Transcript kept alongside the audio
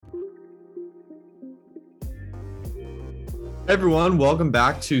Hey everyone, welcome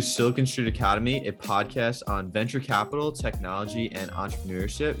back to Silicon Street Academy, a podcast on venture capital, technology, and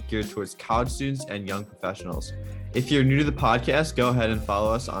entrepreneurship geared towards college students and young professionals. If you're new to the podcast, go ahead and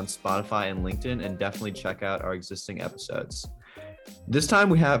follow us on Spotify and LinkedIn, and definitely check out our existing episodes. This time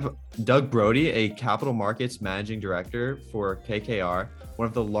we have Doug Brody, a capital markets managing director for KKR, one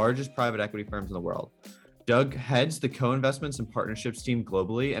of the largest private equity firms in the world. Doug heads the co-investments and partnerships team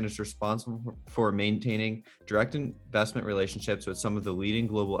globally and is responsible for maintaining direct investment relationships with some of the leading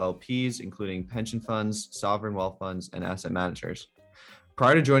global LPs, including pension funds, sovereign wealth funds, and asset managers.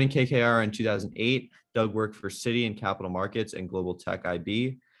 Prior to joining KKR in 2008, Doug worked for Citi in capital markets and global tech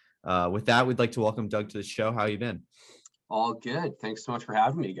IB. With that, we'd like to welcome Doug to the show. How you been? All good. Thanks so much for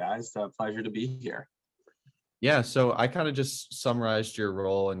having me, guys. Pleasure to be here. Yeah, so I kind of just summarized your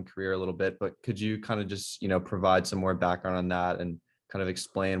role and career a little bit, but could you kind of just, provide some more background on that and kind of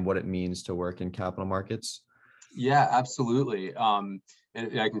explain what it means to work in capital markets? Yeah, absolutely. And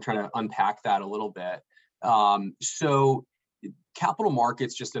I can try to unpack that a little bit. So capital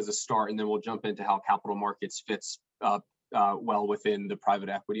markets, just as a start, and then we'll jump into how capital markets fits well within the private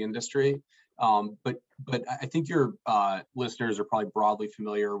equity industry. But I think your listeners are probably broadly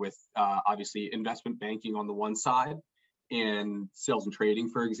familiar with obviously investment banking on the one side and sales and trading,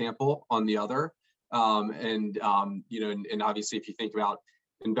 for example, on the other. And obviously, if you think about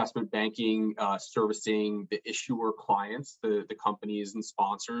investment banking servicing the issuer clients, the companies and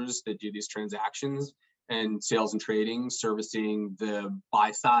sponsors that do these transactions, and sales and trading servicing the buy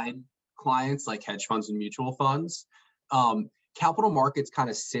side clients like hedge funds and mutual funds. Capital markets kind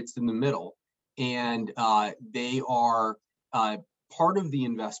of sits in the middle. And they are part of the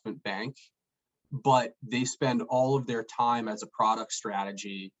investment bank, but they spend all of their time as a product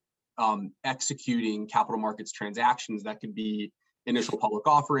strategy executing capital markets transactions. That could be initial public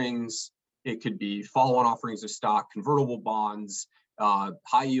offerings, it could be follow-on offerings of stock, convertible bonds,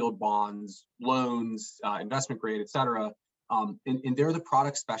 high yield bonds, loans, investment grade, et cetera. And they're the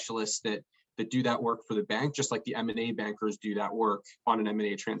product specialists that do that work for the bank, just like the M&A bankers do that work on an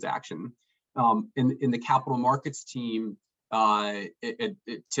M&A transaction. In the capital markets team,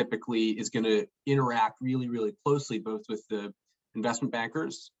 it typically is going to interact really, really closely both with the investment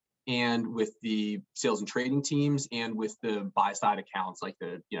bankers and with the sales and trading teams and with the buy side accounts like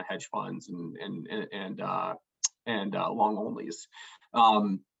the hedge funds and long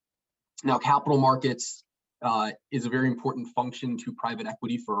onlys. Now, capital markets is a very important function to private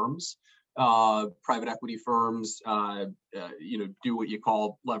equity firms. Private equity firms, do what you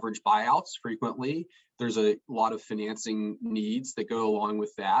call leverage buyouts frequently. There's a lot of financing needs that go along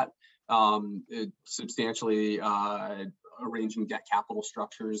with that. Substantially arranging debt capital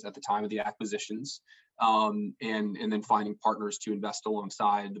structures at the time of the acquisitions, and then finding partners to invest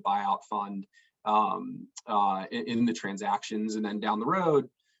alongside the buyout fund in the transactions, and then down the road,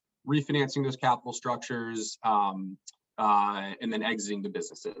 refinancing those capital structures, and then exiting the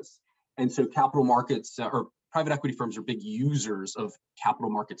businesses. And so capital markets or private equity firms are big users of capital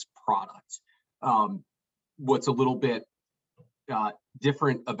markets products. What's a little bit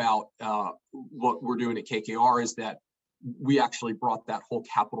different about what we're doing at KKR is that we actually brought that whole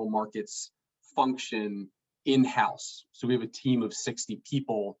capital markets function in-house. So we have a team of 60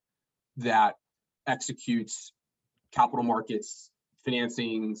 people that executes capital markets,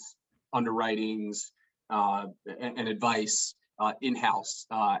 financings, underwritings, and advice in-house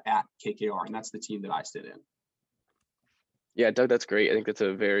at KKR, and that's the team that I sit in. Yeah, Doug, that's great. I think that's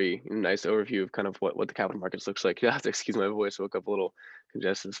a very nice overview of kind of what the capital markets looks like. You have to excuse my voice; I woke up a little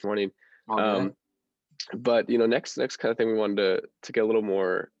congested this morning. But next kind of thing we wanted to get a little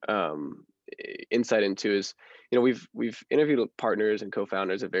more insight into is, we've interviewed partners and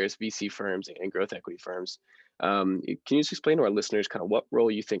co-founders of various VC firms and growth equity firms. Can you just explain to our listeners kind of what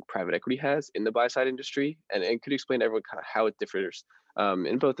role you think private equity has in the buy side industry, and could you explain to everyone kind of how it differs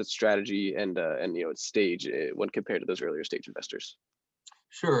in both its strategy and its stage when compared to those earlier stage investors?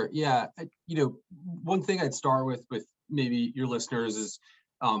 Sure. Yeah. One thing I'd start with maybe your listeners is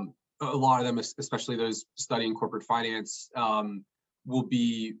a lot of them, especially those studying corporate finance, will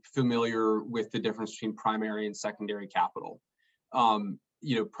be familiar with the difference between primary and secondary capital.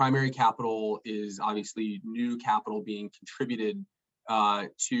 Primary capital is obviously new capital being contributed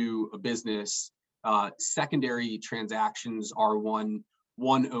to a business. Secondary transactions are one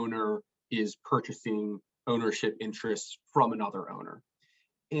owner is purchasing ownership interests from another owner.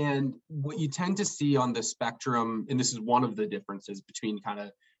 And what you tend to see on the spectrum, and this is one of the differences between kind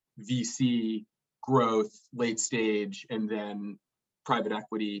of VC growth, late stage, and then private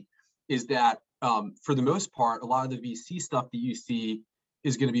equity, is that for the most part, a lot of the VC stuff that you see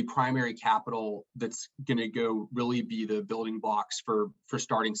is going to be primary capital that's going to go really be the building blocks for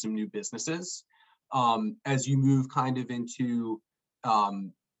starting some new businesses. As you move kind of into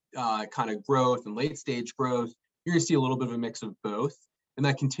kind of growth and late stage growth, you're going to see a little bit of a mix of both. And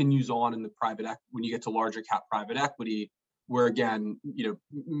that continues on in the when you get to larger cap private equity, where again,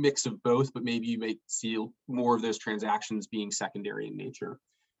 mix of both, but maybe you may see more of those transactions being secondary in nature.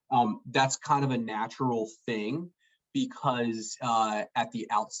 That's kind of a natural thing, because at the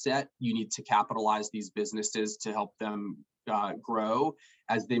outset, you need to capitalize these businesses to help them grow.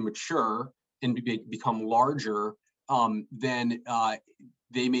 As they mature and become larger, then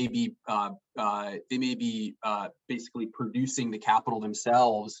they may be basically producing the capital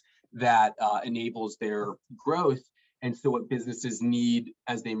themselves that enables their growth. And so what businesses need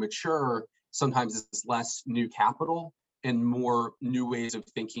as they mature sometimes is less new capital and more new ways of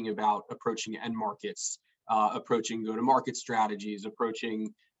thinking about approaching end markets, approaching go-to-market strategies,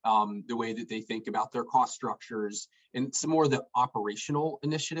 approaching the way that they think about their cost structures, and some more of the operational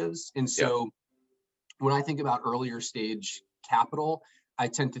initiatives. And so when I think about earlier stage capital, I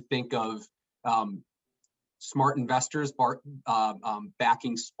tend to think of smart investors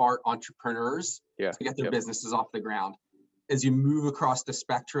backing smart entrepreneurs to get their businesses off the ground. As you move across the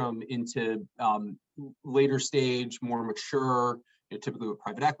spectrum into later stage, more mature, typically what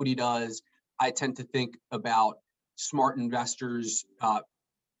private equity does, I tend to think about smart investors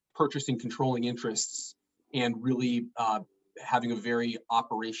purchasing controlling interests and really having a very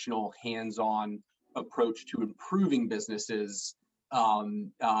operational, hands-on approach to improving businesses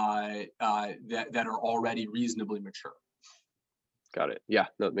that are already reasonably mature. Got it. Yeah,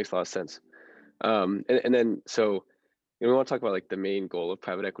 no, it makes a lot of sense. And then, so we want to talk about like the main goal of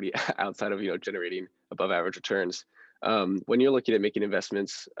private equity outside of generating above average returns. When you're looking at making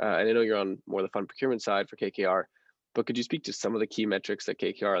investments, and I know you're on more the fund procurement side for KKR, but could you speak to some of the key metrics that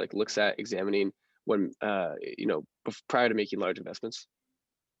KKR like looks at examining when prior to making large investments?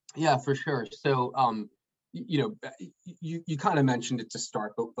 Yeah, for sure. So you kind of mentioned it to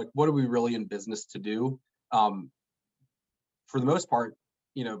start, but like, what are we really in business to do? For the most part,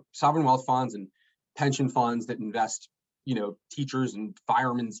 sovereign wealth funds and pension funds that invest, teachers and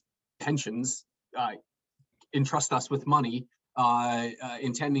firemen's pensions, entrust us with money,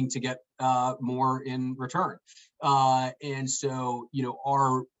 intending to get more in return. And so,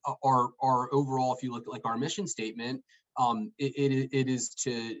 our overall, if you look at like our mission statement, it is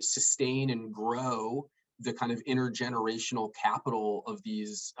to sustain and grow the kind of intergenerational capital of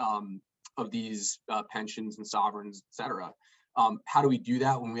these pensions and sovereigns, et cetera. How do we do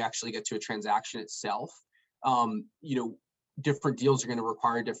that when we actually get to a transaction itself? Different deals are going to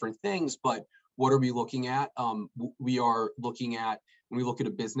require different things, but what are we looking at? We are looking at, when we look at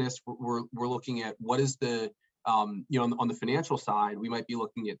a business, we're looking at what is the, on the financial side, we might be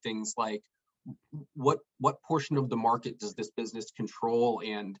looking at things like what portion of the market does this business control,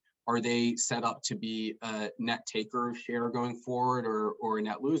 and are they set up to be a net taker of share going forward or a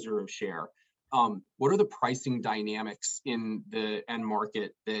net loser of share? What are the pricing dynamics in the end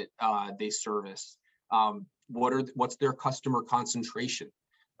market that they service? What's their customer concentration?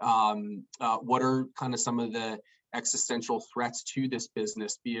 What are kind of some of the existential threats to this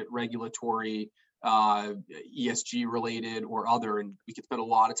business, be it regulatory, ESG related or other? And we could spend a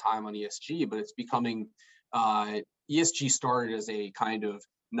lot of time on ESG, but it's becoming, ESG started as a kind of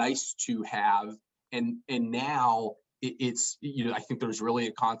nice to have, and now it's, I think there's really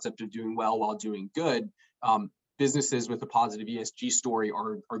a concept of doing well while doing good. Businesses with a positive ESG story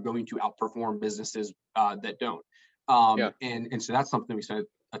are going to outperform businesses that don't. And so that's something we spent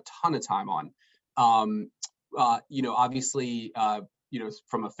a ton of time on. Obviously,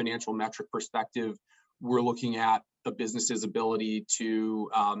 from a financial metric perspective, we're looking at a business's ability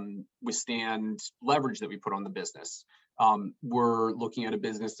to withstand leverage that we put on the business. We're looking at a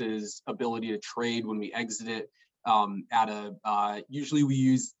business's ability to trade when we exit it usually we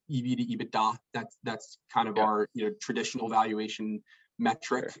use EV to EBITDA. That's kind of our traditional valuation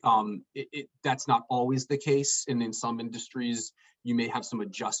metric. That's not always the case, and in some industries you may have some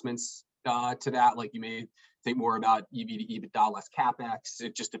adjustments to that, like you may think more about EV to EBITDA less capex.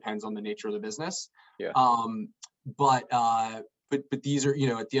 It just depends on the nature of the business. But these are,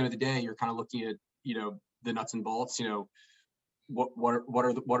 at the end of the day, you're kind of looking at the nuts and bolts. What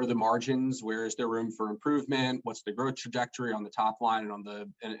are the margins? Where is there room for improvement? What's the growth trajectory on the top line and on the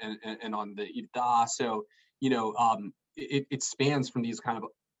and on the EBITDA? So it spans from these kind of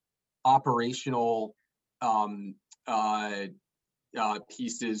operational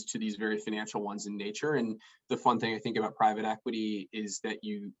pieces to these very financial ones in nature. And the fun thing I think about private equity is that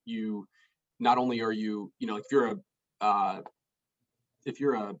you not only are you, if you're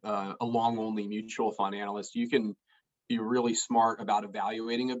a long only mutual fund analyst, you can be really smart about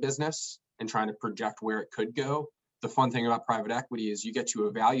evaluating a business and trying to project where it could go. The fun thing about private equity is you get to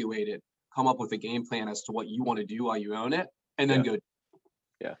evaluate it, come up with a game plan as to what you want to do while you own it, and then go.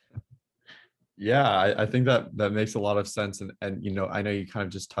 Yeah. Yeah, I think that makes a lot of sense. And you know, I know you kind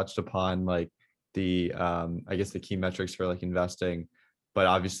of just touched upon like the I guess the key metrics for like investing, but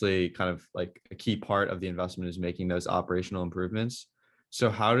obviously kind of like a key part of the investment is making those operational improvements. So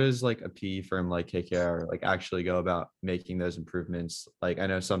how does like a PE firm like KKR like actually go about making those improvements? Like I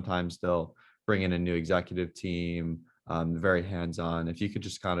know sometimes they'll bring in a new executive team, very hands-on. If you could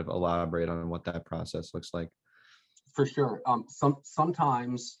just kind of elaborate on what that process looks like. For sure.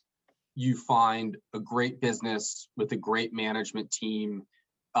 Sometimes you find a great business with a great management team,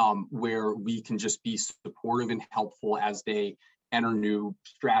 where we can just be supportive and helpful as they enter new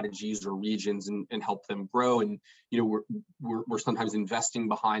strategies or regions and help them grow. And you know, we're sometimes investing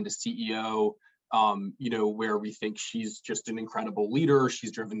behind a CEO, you know, where we think she's just an incredible leader.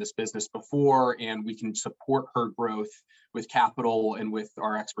 She's driven this business before, and we can support her growth with capital and with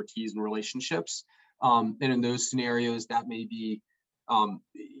our expertise and relationships. And in those scenarios, that may be,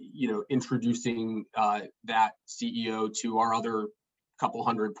 you know, introducing that CEO to our other couple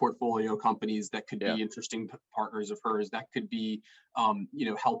hundred portfolio companies that could be interesting partners of hers. That could be, you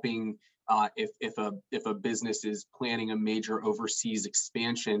know, helping if a business is planning a major overseas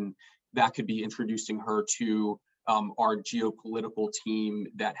expansion, that could be introducing her to our geopolitical team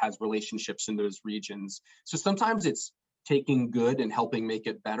that has relationships in those regions. So sometimes it's taking good and helping make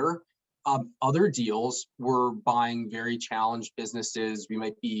it better. Other deals, we're buying very challenged businesses. We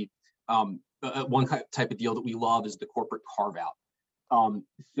might be, one type of deal that we love is the corporate carve out.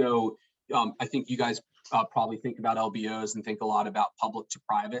 I think you guys probably think about LBOs and think a lot about public to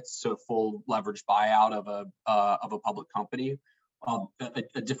privates, so full leverage buyout of a public company.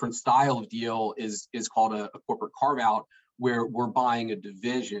 A different style of deal is called a corporate carve out, where we're buying a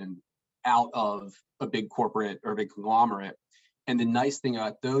division out of a big corporate or a big conglomerate. And the nice thing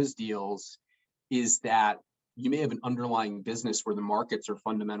about those deals is that you may have an underlying business where the markets are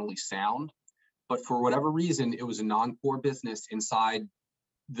fundamentally sound, but for whatever reason, it was a non-core business inside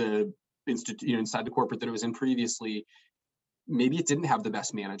the institute, you know, inside the corporate that it was in previously. Maybe it didn't have the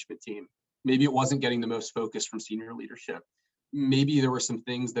best management team. Maybe it wasn't getting the most focus from senior leadership. Maybe there were some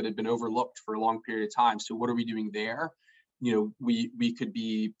things that had been overlooked for a long period of time. So what are we doing there? You know, we could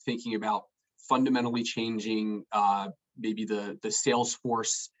be thinking about fundamentally changing maybe the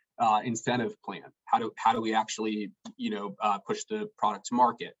Salesforce incentive plan. How do we actually, you know, push the product to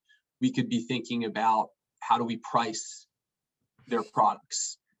market? We could be thinking about how do we price their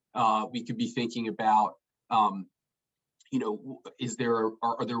products. We could be thinking about, you know,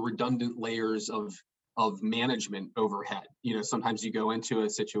 are there redundant layers of management overhead? You know, sometimes you go into a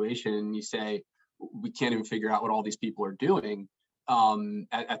situation and you say, we can't even figure out what all these people are doing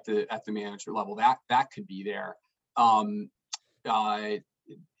at the manager level. That could be there.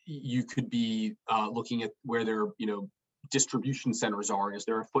 You could be looking at where their, you know, distribution centers are. Is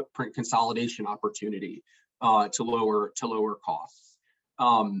there a footprint consolidation opportunity to lower costs?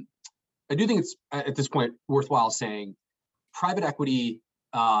 I do think it's at this point worthwhile saying private equity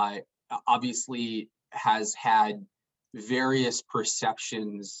obviously has had various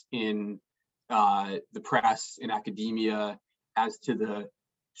perceptions in the press, in academia, as to the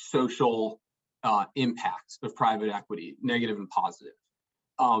social impact of private equity, negative and positive.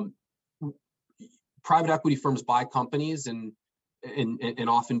 Private equity firms buy companies and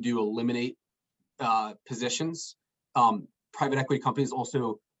often do eliminate positions. Private equity companies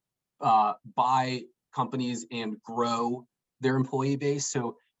also buy companies and grow their employee base.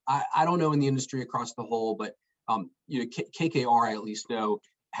 So I don't know in the industry across the whole, but you know, KKR, I at least know,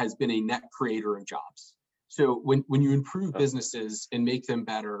 has been a net creator of jobs. So when you improve businesses and make them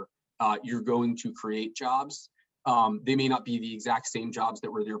better, you're going to create jobs. They may not be the exact same jobs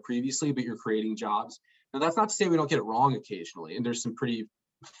that were there previously, but you're creating jobs. Now, that's not to say we don't get it wrong occasionally, and there's some pretty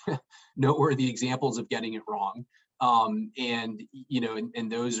noteworthy examples of getting it wrong. And you know,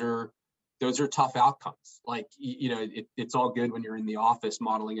 and those are tough outcomes. Like, you know, it's all good when you're in the office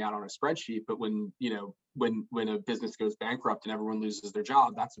modeling out on a spreadsheet, but when, you know, when a business goes bankrupt and everyone loses their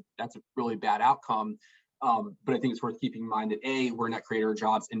job, that's a really bad outcome. But I think it's worth keeping in mind that A, we're a net creator of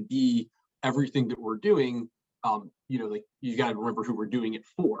jobs, and B, everything that we're doing, you know, like you got to remember who we're doing it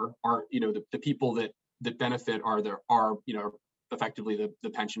for. Are, you know, the people that benefit are you know, effectively the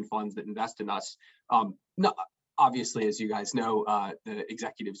pension funds that invest in us. No, obviously, as you guys know, the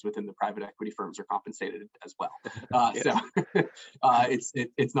executives within the private equity firms are compensated as well. So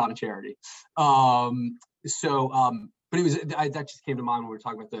it's not a charity. but that just came to mind when we were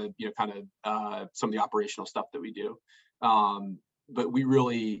talking about the, kind of some of the operational stuff that we do. But we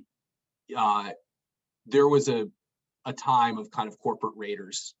really, there was a time of kind of corporate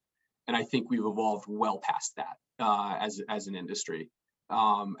raiders, and I think we've evolved well past that as an industry.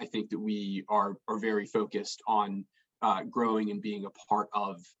 I think that we are very focused on growing and being a part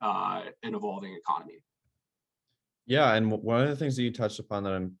of an evolving economy. Yeah, and one of the things that you touched upon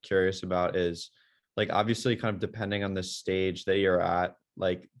that I'm curious about is, like, obviously kind of depending on the stage that you're at,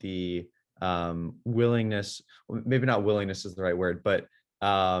 like the willingness, maybe not willingness is the right word, but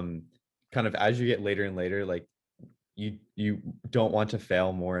kind of as you get later and later, like you don't want to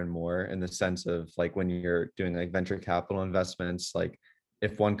fail more and more, in the sense of, like, when you're doing like venture capital investments, like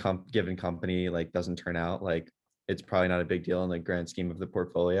if one given company like doesn't turn out, like it's probably not a big deal in the grand scheme of the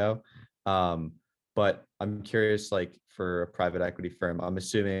portfolio. But I'm curious, like for a private equity firm, I'm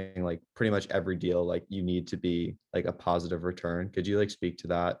assuming like pretty much every deal, like you need to be like a positive return. Could you like speak to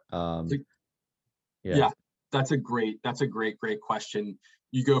that? Yeah, that's a great question.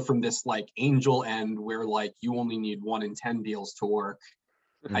 You go from this like angel end where like you only need 1 in 10 deals to work.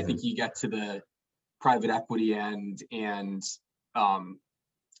 Mm-hmm. I think you get to the private equity end, and I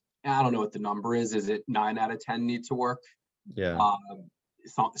don't know what the number is. Is it 9 out of 10 need to work? Yeah.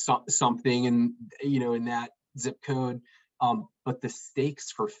 Something in, in that zip code. But the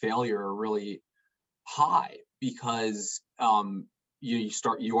stakes for failure are really high, because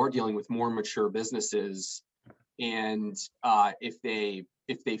you are dealing with more mature businesses, and if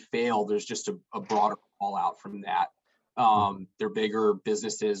they fail, there's just a broader fallout from that. They're bigger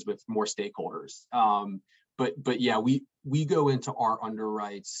businesses with more stakeholders. But yeah, we go into our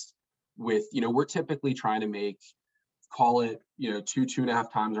underwrites with, we're typically trying to make, call it,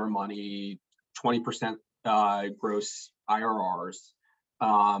 2.5 times our money, 20% gross IRRs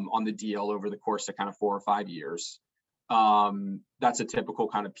on the deal over the course of kind of 4 or 5 years. That's a typical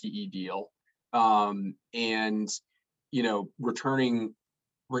kind of PE deal. And, returning,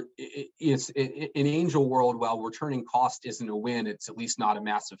 it's in angel world, while returning cost isn't a win, it's at least not a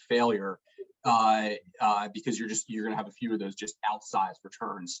massive failure, because you're going to have a few of those just outsized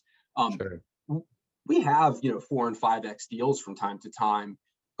returns. Sure. We have, 4 and 5x deals from time to time,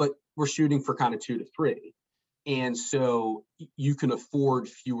 but we're shooting for kind of 2 to 3. And so you can afford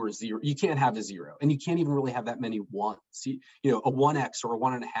fewer zero. You can't have a zero, and you can't even really have that many ones. A 1x or a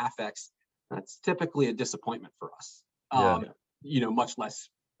 1.5x, that's typically a disappointment for us. Much less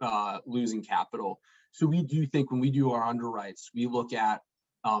losing capital. So we do think when we do our underwrites, we look at,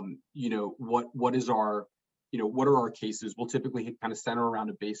 what is our, what are our cases? We'll typically kind of center around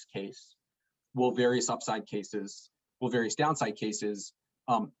a base case. Will various upside cases, will various downside cases.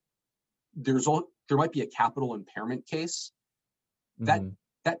 There might be a capital impairment case. That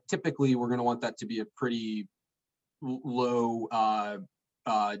typically we're going to want that to be a pretty low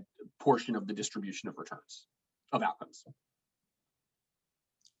portion of the distribution of returns, of outcomes.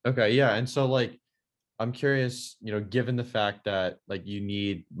 Okay, yeah, and so like I'm curious, given the fact that like you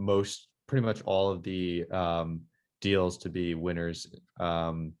need pretty much all of the deals to be winners,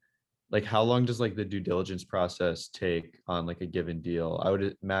 like how long does like the due diligence process take on like a given deal? I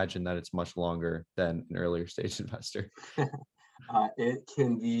would imagine that it's much longer than an earlier stage investor. It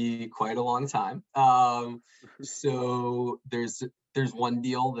can be quite a long time. So there's one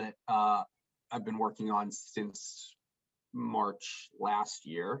deal that I've been working on since March last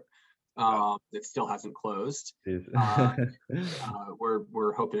year that still hasn't closed.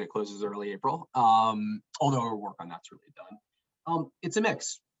 We're hoping it closes early April. Although our work on that's really done. It's a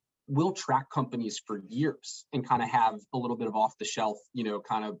mix. We'll track companies for years and kind of have a little bit of off the shelf,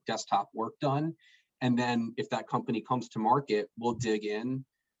 kind of desktop work done. And then if that company comes to market, we'll dig in.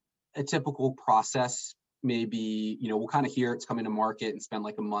 A typical process, maybe, we'll kind of hear it's coming to market and spend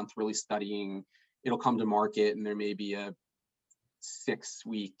like a month really studying. It'll come to market, and there may be a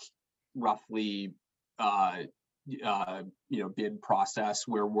 6-week roughly bid process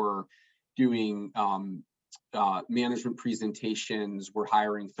where we're doing management presentations. We're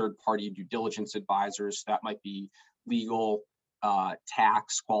hiring third-party due diligence advisors. That might be legal,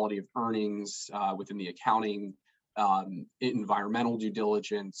 tax, quality of earnings within the accounting, environmental due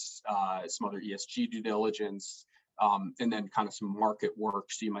diligence, some other ESG due diligence, and then kind of some market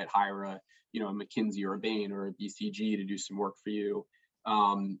work. So you might hire a McKinsey or a Bain or a BCG to do some work for you.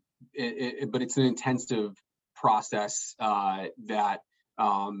 But it's an intensive process that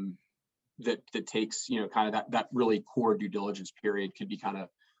takes, kind of that really core due diligence period could be kind of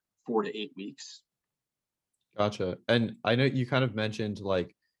 4 to 8 weeks. Gotcha. And I know you kind of mentioned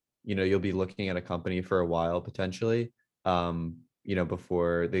like, you'll be looking at a company for a while potentially,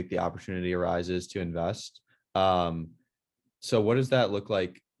 before the opportunity arises to invest. So what does that look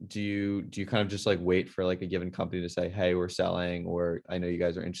like? Do you kind of just like wait for like a given company to say, hey, we're selling, or I know you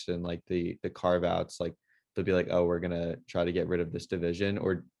guys are interested in like the carve outs, like they'll be like, oh, we're gonna try to get rid of this division,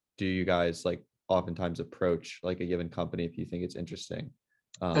 or do you guys like oftentimes approach like a given company if you think it's interesting?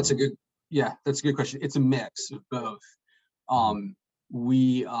 That's a good, yeah, that's a good question. It's a mix of both. Um,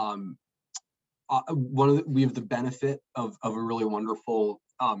 we we have the benefit of a really wonderful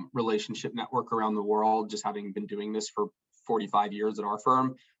relationship network around the world, just having been doing this for 45 years at our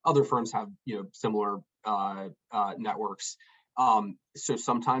firm. Other firms have, similar networks. So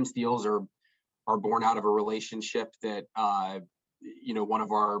sometimes deals are born out of a relationship that one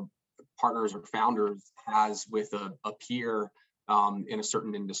of our partners or founders has with a peer in a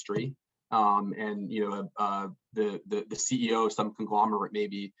certain industry, and the CEO of some conglomerate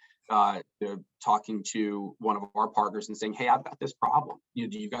maybe talking to one of our partners and saying, hey, I've got this problem.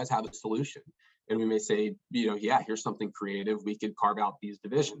 Do you guys have a solution? And we may say, yeah, here's something creative. We could carve out these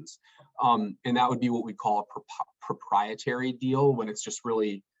divisions. And that would be what we call a proprietary deal, when it's just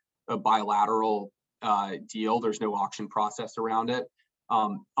really a bilateral deal. There's no auction process around it.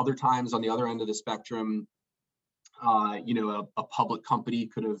 Other times on the other end of the spectrum, a public company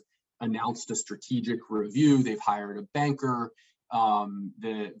could have announced a strategic review. They've hired a banker.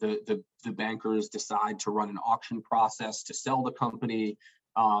 The bankers decide to run an auction process to sell the company.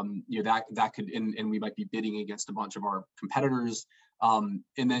 That could, and we might be bidding against a bunch of our competitors. And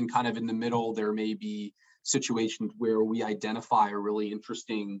then kind of in the middle, there may be situations where we identify a really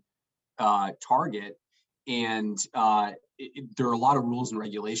interesting target, and there are a lot of rules and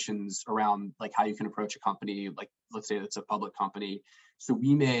regulations around like how you can approach a company. Like, let's say it's a public company, so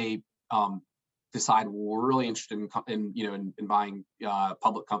we may decide we're really interested in buying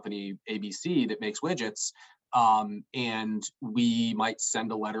public company ABC that makes widgets, and we might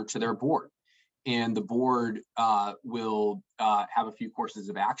send a letter to their board, and the board will have a few courses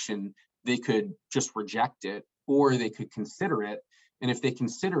of action. They could just reject it, or they could consider it. And if they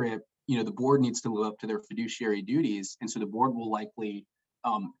consider it, the board needs to live up to their fiduciary duties, and so the board will likely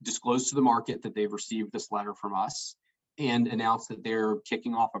disclose to the market that they've received this letter from us and announce that they're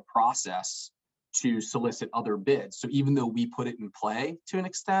kicking off a process to solicit other bids. So even though we put it in play to an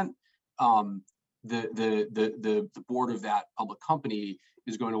extent, the board of that public company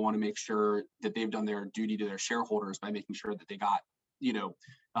is going to want to make sure that they've done their duty to their shareholders by making sure that they got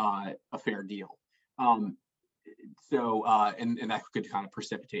a fair deal. And that could kind of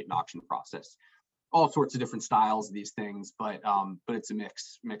precipitate an auction process. All sorts of different styles of these things, but it's a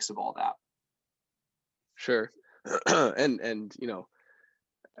mix of all that. Sure. and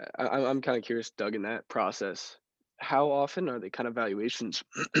I'm kind of curious, Doug, in that process, how often are the kind of valuations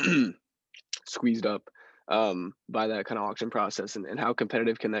squeezed up by that kind of auction process, and how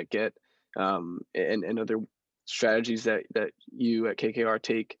competitive can that get? And other strategies that you at KKR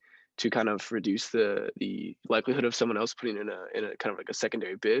take to kind of reduce the likelihood of someone else putting in a kind of like a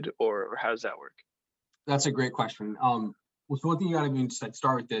secondary bid, or how does that work? That's a great question. Well, so one thing you got to do to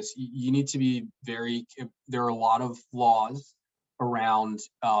start with this, you need to be there are a lot of laws around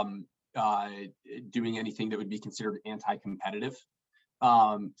doing anything that would be considered anti-competitive.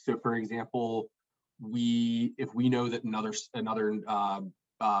 So for example, if we know that another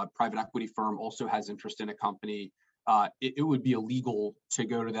private equity firm also has interest in a company, it would be illegal to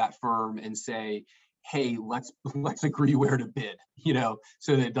go to that firm and say, hey, let's agree where to bid,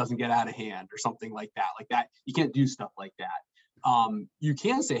 so that it doesn't get out of hand or something like that. Like that, you can't do stuff like that. You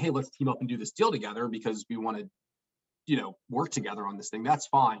can say, hey, let's team up and do this deal together because we want to, work together on this thing. That's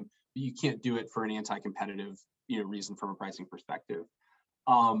fine, but you can't do it for an anti-competitive, reason from a pricing perspective.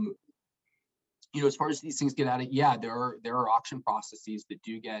 As far as these things get at it, yeah, there are auction processes that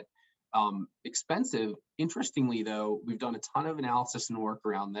do get expensive. Interestingly, though, we've done a ton of analysis and work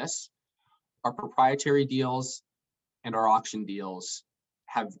around this. Our proprietary deals and our auction deals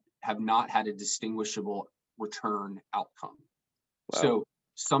have not had a distinguishable return outcome. Wow.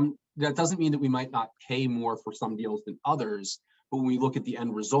 So that doesn't mean that we might not pay more for some deals than others, but when we look at the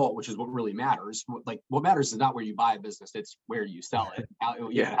end result, which is what really matters, what matters is not where you buy a business, it's where you sell it, how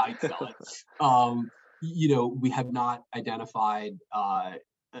you sell it. We have not identified a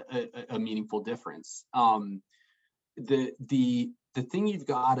meaningful difference. The thing you've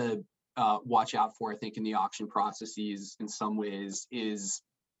got to watch out for, I think, in the auction processes in some ways is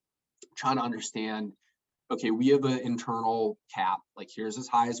trying to understand, okay, we have an internal cap, like here's as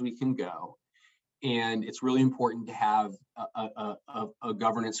high as we can go. And it's really important to have a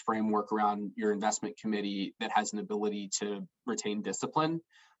governance framework around your investment committee that has an ability to retain discipline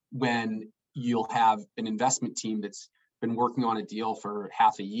when you'll have an investment team that's been working on a deal for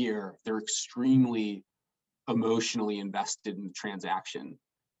half a year. They're extremely emotionally invested in the transaction,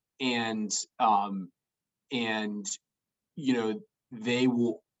 and they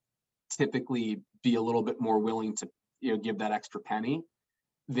will typically be a little bit more willing to give that extra penny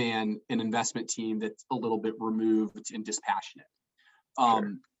than an investment team that's a little bit removed and dispassionate.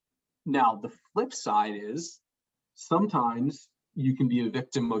 Sure. Now, the flip side is sometimes you can be a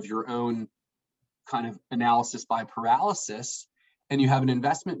victim of your own kind of analysis by paralysis, and you have an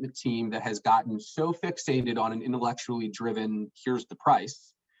investment team that has gotten so fixated on an intellectually driven, here's the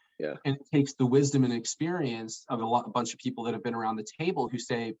price. Yeah. And it takes the wisdom and experience of a bunch of people that have been around the table who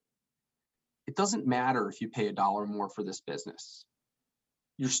say, it doesn't matter if you pay $1 more for this business.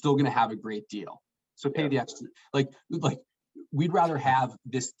 You're still going to have a great deal. So pay the extra. Like we'd rather have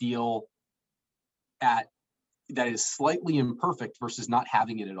this deal that is slightly imperfect versus not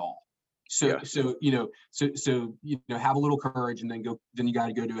having it at all. So have a little courage, and then you got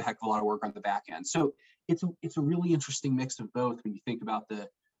to go do a heck of a lot of work on the back end. So it's a really interesting mix of both when you think about the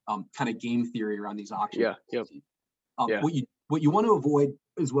kind of game theory around these auctions. Yeah. Yep. What you want to avoid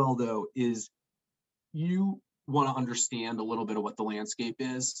as well, though, is you want to understand a little bit of what the landscape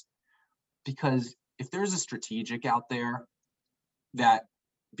is, because if there's a strategic out there that,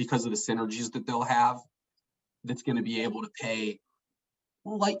 because of the synergies that they'll have, that's going to be able to pay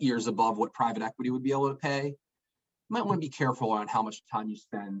light years above what private equity would be able to pay, you might want to be careful on how much time you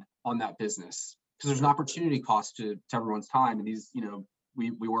spend on that business, because there's an opportunity cost to everyone's time. And these,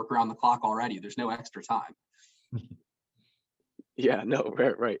 we work around the clock already. There's no extra time. Yeah, no,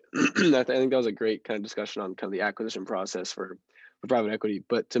 right. I think that was a great kind of discussion on kind of the acquisition process for private equity.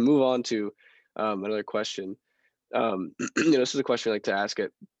 But to move on to another question, this is a question I like to ask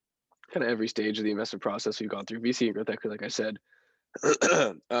at kind of every stage of the investment process we've gone through, VC and growth equity, like I said.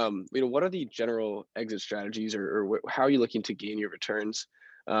 What are the general exit strategies, or how are you looking to gain your returns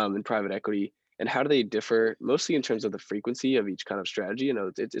in private equity, and how do they differ, mostly in terms of the frequency of each kind of strategy?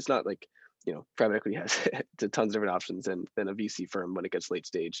 It's not like private equity has tons of different options than a VC firm when it gets late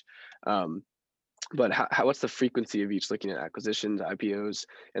stage. But what's the frequency of each, looking at acquisitions, IPOs,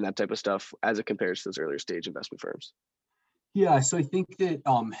 and that type of stuff as it compares to those earlier stage investment firms? Yeah, so I think that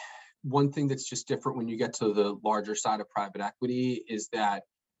one thing that's just different when you get to the larger side of private equity is that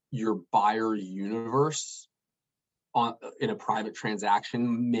your buyer universe in a private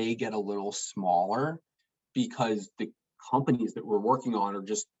transaction may get a little smaller, because the companies that we're working on are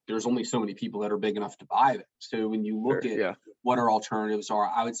just, there's only so many people that are big enough to buy them. So when you look at what our alternatives are,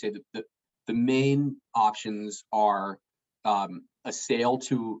 I would say that the main options are a sale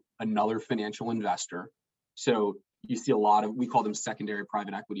to another financial investor. So you see a lot of, we call them secondary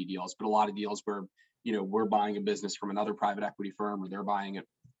private equity deals, but a lot of deals where, we're buying a business from another private equity firm, or they're buying a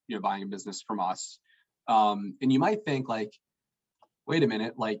business from us. And you might think, like, wait a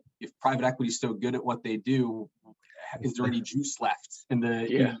minute, like, if private equity is so good at what they do, is there any juice left in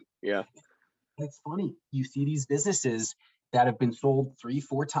the? Yeah. It's funny. You see these businesses that have been sold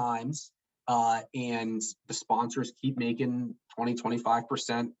 3-4 times, and the sponsors keep making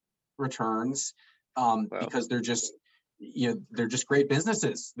 20-25% returns. Because they're just great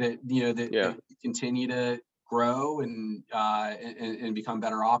businesses that continue to grow and become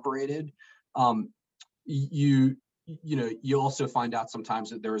better operated. You also find out sometimes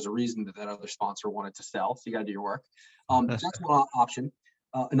that there was a reason that other sponsor wanted to sell, so you got to do your work. That's one option.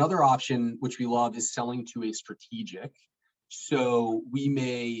 Another option, which we love, is selling to a strategic. So we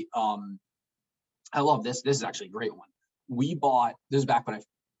may, I love this. This is actually a great one. We bought, this is back when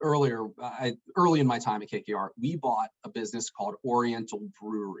early in my time at KKR, we bought a business called Oriental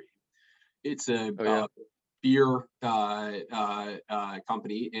Brewery. It's a beer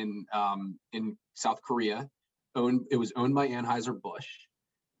company in South Korea. It was owned by Anheuser-Busch.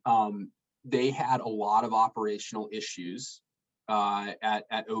 They had a lot of operational issues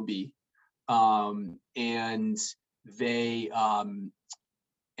at OB, and they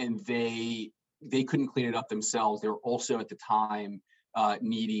couldn't clean it up themselves. They were also at the time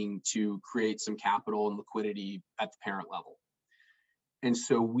needing to create some capital and liquidity at the parent level. And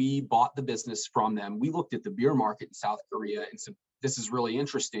so we bought the business from them. We looked at the beer market in South Korea and said, this is really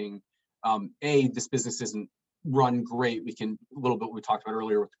interesting. This business isn't run great. A little bit what we talked about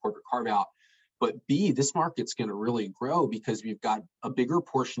earlier with the corporate carve out, but B, this market's going to really grow because we've got a bigger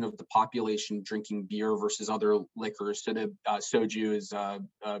portion of the population drinking beer versus other liquors. So the soju is a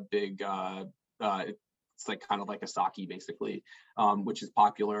big, it's like kind of like a sake basically, which is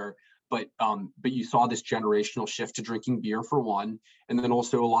popular. But you saw this generational shift to drinking beer for one, and then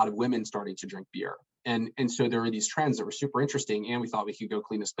also a lot of women starting to drink beer. And so there were these trends that were super interesting, and we thought we could go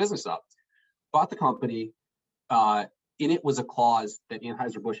clean this business up. Bought the company. in it was a clause that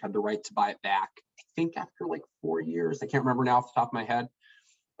Anheuser-Busch had the right to buy it back, I think after like 4 years. I can't remember now off the top of my head.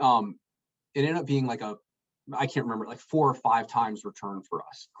 It ended up being like I can't remember, like 4 or 5 times return for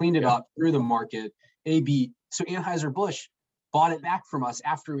us. Cleaned it up through the market. So Anheuser-Busch bought it back from us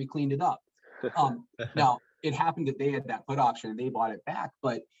after we cleaned it up. Now, it happened that they had that put option and they bought it back.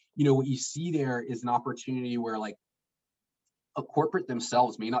 But, what you see there is an opportunity where like a corporate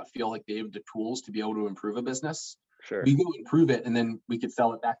themselves may not feel like they have the tools to be able to improve a business. Sure. We go improve it, and then we could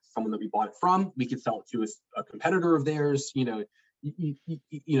sell it back to someone that we bought it from. We could sell it to a competitor of theirs.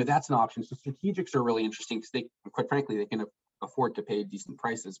 That's an option. So strategics are really interesting because they, quite frankly, they can afford to pay decent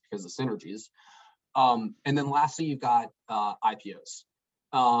prices because of synergies. And then lastly, you've got IPOs.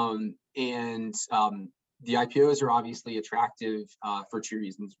 The IPOs are obviously attractive for 2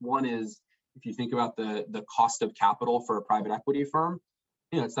 reasons. One is, if you think about the cost of capital for a private equity firm,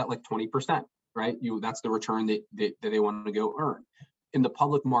 it's not like 20%, right? That's the return that they want to go earn. In the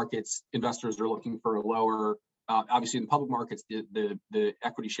public markets, investors are looking for a lower. Obviously, in the public markets, the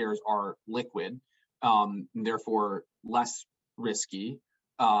equity shares are liquid, and therefore less risky.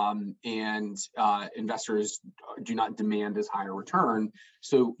 Investors do not demand as high a return.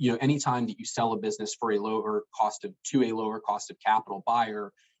 So, anytime that you sell a business for a lower cost of capital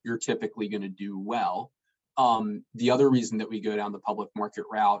buyer, you're typically going to do well. The other reason that we go down the public market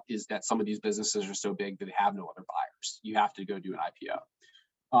route is that some of these businesses are so big that they have no other buyers. You have to go do an IPO.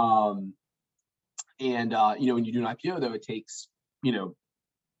 When you do an IPO, though, it takes,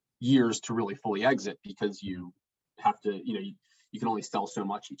 years to really fully exit because you have to, you can only sell so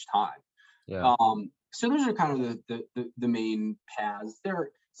much each time. Yeah. So those are kind of the main paths.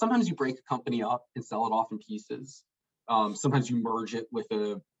 Sometimes you break a company up and sell it off in pieces. Sometimes you merge it with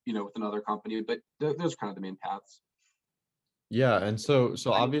with another company, but those are kind of the main paths. Yeah, and so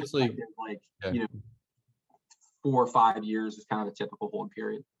obviously, like 4 or 5 years is kind of a typical hold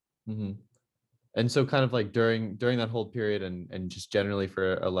period. Mm-hmm. And so kind of like during that hold period and just generally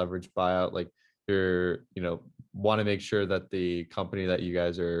for a leverage buyout, like you're, want to make sure that the company that you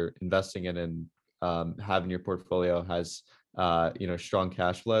guys are investing in and have in your portfolio has, strong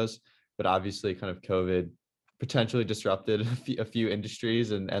cash flows. But obviously kind of COVID potentially disrupted a few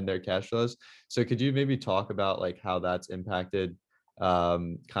industries and their cash flows. So could you maybe talk about like how that's impacted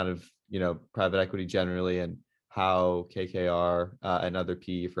kind of, private equity generally, and how KKR and other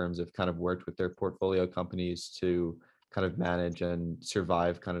PE firms have kind of worked with their portfolio companies to kind of manage and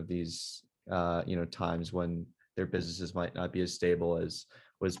survive kind of these, times when their businesses might not be as stable as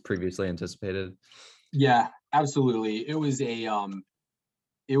was previously anticipated? Yeah, absolutely. It was a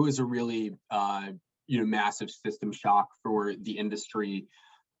really, massive system shock for the industry.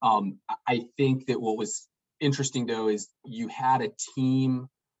 I think that what was interesting, though, is you had a team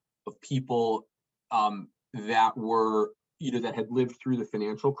of people that were, that had lived through the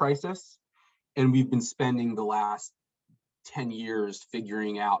financial crisis. And we've been spending the last 10 years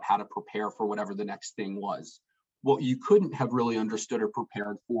figuring out how to prepare for whatever the next thing was. What you couldn't have really understood or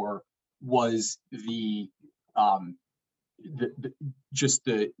prepared for was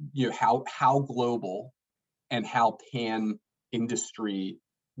how global and how pan industry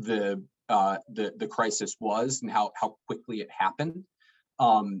the crisis was, and how quickly it happened.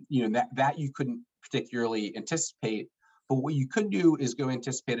 That you couldn't particularly anticipate, but what you could do is go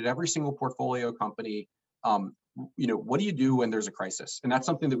anticipate at every single portfolio company. What do you do when there's a crisis? And that's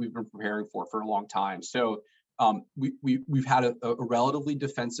something that we've been preparing for a long time. So we've had a relatively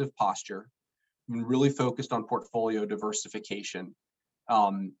defensive posture, been really focused on portfolio diversification.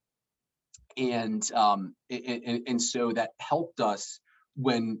 And so that helped us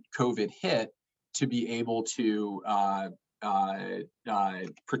when COVID hit to be able to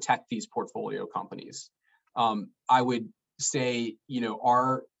protect these portfolio companies. I would say,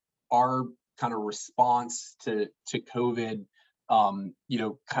 our kind of response to COVID, kind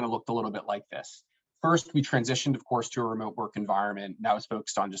of looked a little bit like this. First, we transitioned, of course, to a remote work environment that was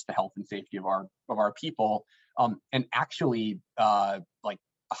focused on just the health and safety of our people, and actually like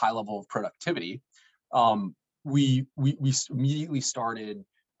a high level of productivity. We immediately started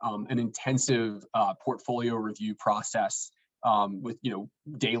an intensive portfolio review process with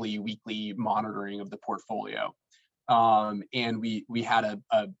daily, weekly monitoring of the portfolio, and we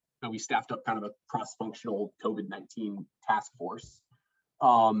staffed up kind of a cross-functional COVID-19 task force.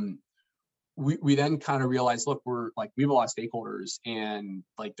 We then kind of realized, look, we have a lot of stakeholders, and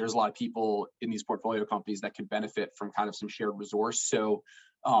like there's a lot of people in these portfolio companies that could benefit from kind of some shared resource. So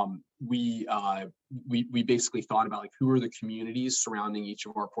we basically thought about like who are the communities surrounding each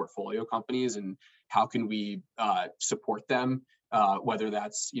of our portfolio companies and how can we support them whether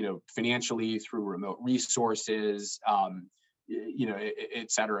that's, financially through remote resources, et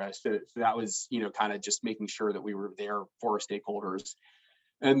cetera. So that was, kind of just making sure that we were there for our stakeholders.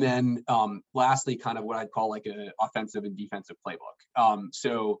 And then lastly, kind of what I'd call like an offensive and defensive playbook.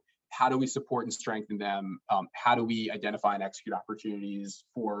 So how do we support and strengthen them? How do we identify and execute opportunities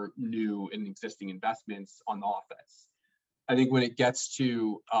for new and existing investments on the offense? I think when it gets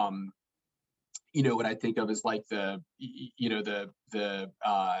to, what I think of as like the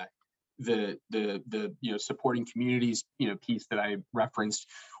supporting communities, piece that I referenced,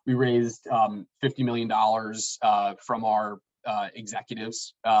 we raised $50 million from our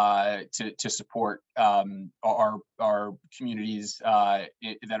executives to support our communities that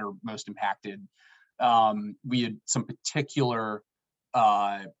are most impacted. We had some particular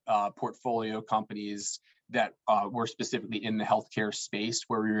portfolio companies that were specifically in the healthcare space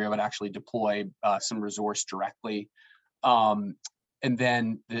where we were able to actually deploy some resource directly. And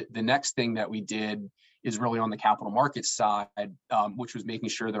then the next thing that we did is really on the capital markets side, which was making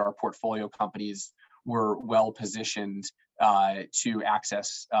sure that our portfolio companies were well positioned to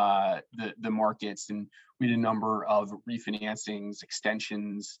access the markets. And we did a number of refinancings,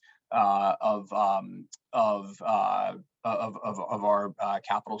 extensions of our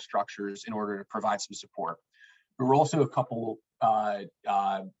capital structures in order to provide some support. There were also a couple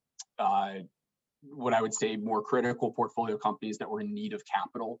what I would say more critical portfolio companies that were in need of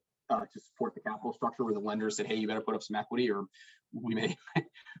capital to support the capital structure, where the lenders said, hey, you better put up some equity or we may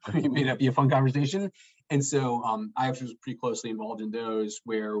not be a fun conversation. And so I actually was pretty closely involved in those,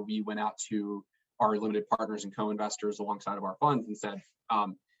 where we went out to our limited partners and co-investors alongside of our funds and said,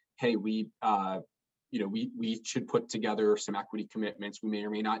 hey, we should put together some equity commitments. We may or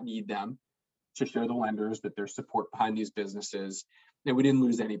may not need them to show the lenders that there's support behind these businesses. And we didn't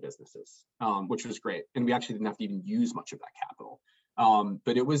lose any businesses, which was great. And we actually didn't have to even use much of that capital.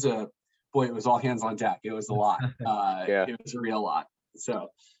 But it was it was all hands on deck. It was a lot. Yeah. It was a real lot. So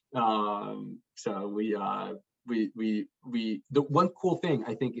we the one cool thing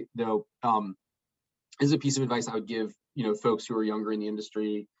I think though is a piece of advice I would give, folks who are younger in the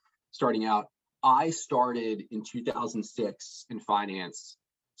industry starting out. I started in 2006 in finance.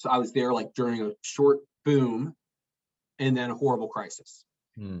 So I was there like during a short boom and then a horrible crisis.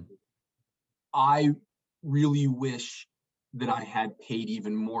 I really wish that I had paid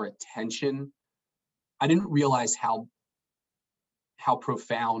even more attention. I didn't realize how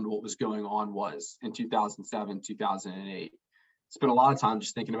profound what was going on was in 2007, 2008. Spent a lot of time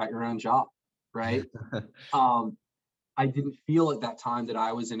just thinking about your own job, right? I didn't feel at that time that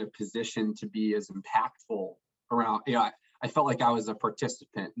I was in a position to be as impactful around. I felt like I was a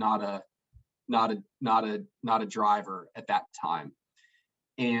participant, not a driver at that time.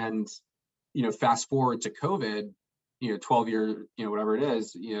 And fast forward to COVID, 12 years, whatever it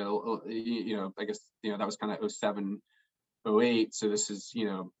is, I guess that was kind of 07, 08. So this is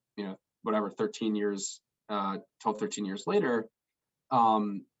 13 years, 12, 13 years later.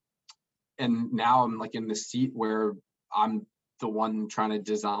 And now I'm like in the seat where I'm the one trying to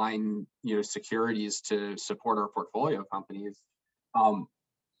design, securities to support our portfolio companies. I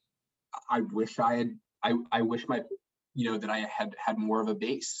wish that I had more of a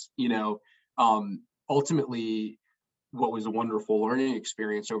base, ultimately what was a wonderful learning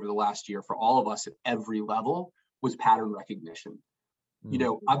experience over the last year for all of us at every level was pattern recognition.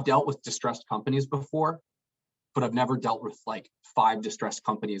 I've dealt with distressed companies before, but I've never dealt with like 5 distressed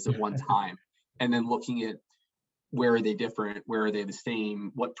companies at one time. And then looking at where are they different? Where are they the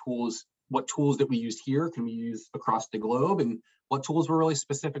same? What tools that we use here can we use across the globe? And what tools were really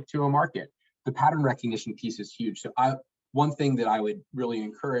specific to a market? The pattern recognition piece is huge. So one thing that I would really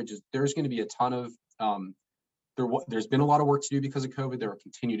encourage is there's going to be a ton of, there's been a lot of work to do because of COVID. There will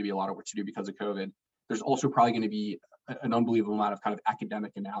continue to be a lot of work to do because of COVID. There's also probably going to be an unbelievable amount of kind of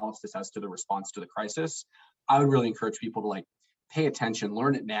academic analysis as to the response to the crisis. I would really encourage people to like pay attention,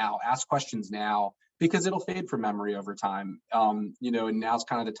 learn it now, ask questions now, because it'll fade from memory over time. And now's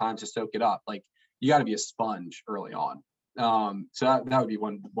kind of the time to soak it up. Like you got to be a sponge early on. So that would be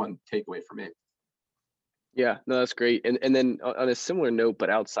one takeaway for me. Yeah, no, that's great. And then on a similar note, but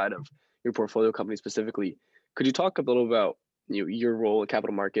outside of your portfolio company specifically, could you talk a little about your role in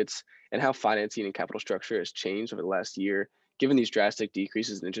capital markets and how financing and capital structure has changed over the last year, given these drastic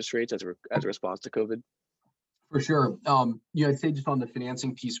decreases in interest rates as a response to COVID? For sure. I'd say just on the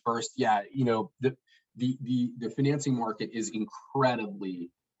financing piece first. Yeah, the financing market is incredibly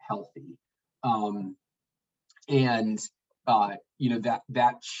healthy, and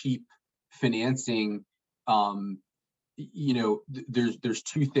that cheap financing. There's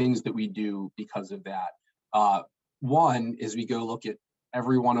 2 things that we do because of that. one is we go look at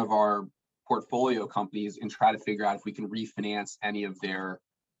every one of our portfolio companies and try to figure out if we can refinance any of their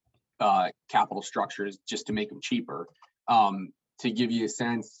capital structures just to make them cheaper. To give you a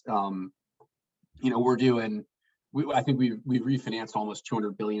sense, we're doing, I think we've refinanced almost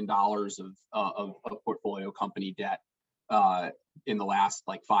 $200 billion of portfolio company debt in the last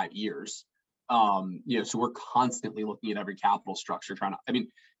like 5 years. So we're constantly looking at every capital structure,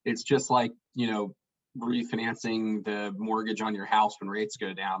 it's just like, refinancing the mortgage on your house when rates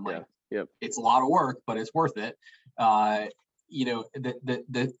go down. Like, It's a lot of work, but it's worth it. The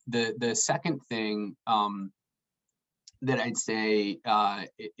second thing that I'd say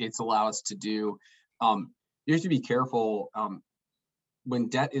it's allowed us to do, you have to be careful when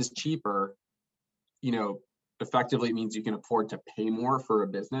debt is cheaper. Effectively it means you can afford to pay more for a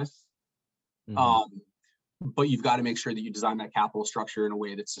business. But you've got to make sure that you design that capital structure in a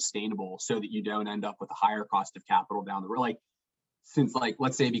way that's sustainable so that you don't end up with a higher cost of capital down the road.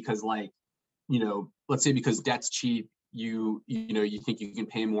 Let's say because debt's cheap, you think you can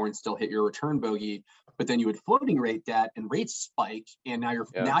pay more and still hit your return bogey, but then you had floating rate debt and rates spike, and now your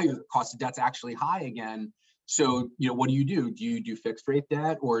cost of debt's actually high again. So what do? Do you do fixed rate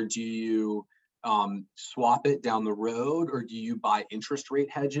debt, or do you swap it down the road, or do you buy interest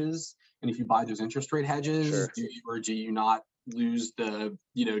rate hedges? And if you buy those interest rate hedges, do you not lose the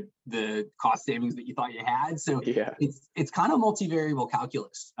cost savings that you thought you had? So it's kind of multivariable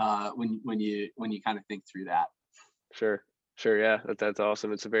calculus when you kind of think through that. Sure. Yeah, that's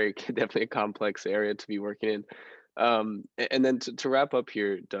awesome. It's a very definitely a complex area to be working in. And then to wrap up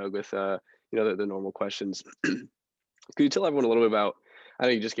here, Doug, with the normal questions, could you tell everyone a little bit about? I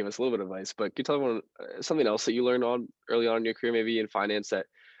know you just gave us a little bit of advice, but could you tell everyone something else that you learned early on in your career, maybe in finance, that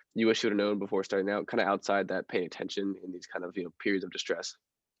you wish you would have known before starting out, kind of outside that, pay attention in these kind of periods of distress?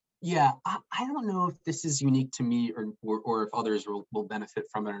 Yeah, I don't know if this is unique to me or if others will benefit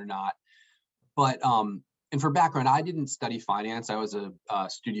from it or not. But and for background, I didn't study finance. I was a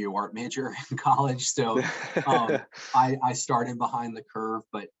studio art major in college, so I started behind the curve.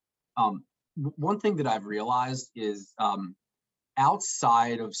 But one thing that I've realized is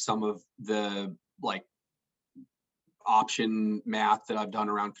outside of some of the option math that I've done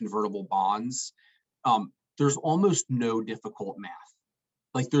around convertible bonds, there's almost no difficult math.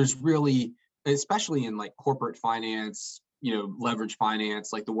 There's really, especially in corporate finance, leverage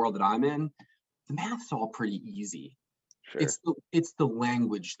finance, the world that I'm in, the math's all pretty easy. Sure. It's the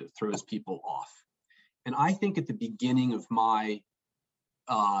language that throws people off. And I think at the beginning of my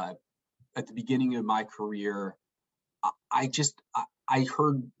career, I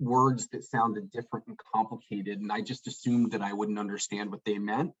heard words that sounded different and complicated, and I just assumed that I wouldn't understand what they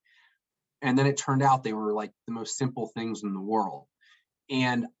meant. And then it turned out they were the most simple things in the world.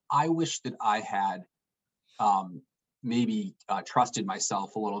 And I wish that I had maybe trusted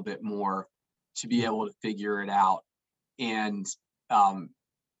myself a little bit more to be able to figure it out, and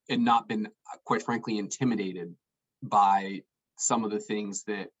not been, quite frankly, intimidated by some of the things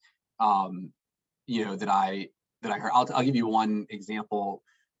that that I heard. I'll give you one example.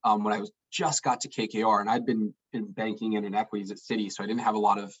 When I just got to KKR, and I'd been in banking and in equities at Citi, so I didn't have a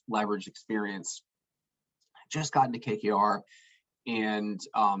lot of leverage experience. I just got into KKR, and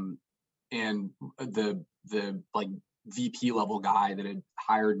the VP level guy that had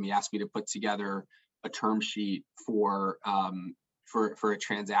hired me asked me to put together a term sheet for a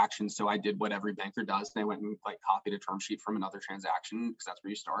transaction. So I did what every banker does, and I went and copied a term sheet from another transaction, because that's where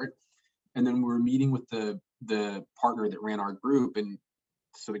you start. And then we were meeting with the partner that ran our group, and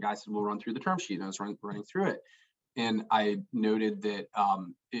so the guy said, "We'll run through the term sheet." And I was running through it, and I noted that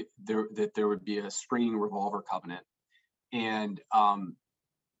there would be a springing revolver covenant, and I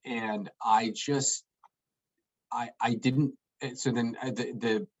didn't. So then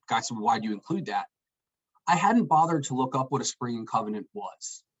the guy said, "Why do you include that?" I hadn't bothered to look up what a springing covenant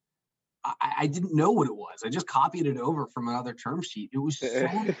was. I didn't know what it was. I just copied it over from another term sheet. It was so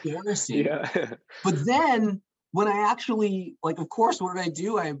embarrassing. But then when I actually, of course, what did I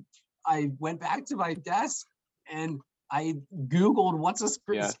do? I went back to my desk and I Googled what's a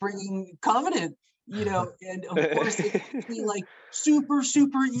springing covenant, and of course it's super,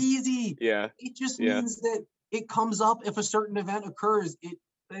 super easy. It just means that it comes up if a certain event occurs. It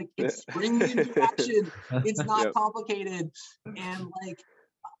springs into action. It's not complicated. And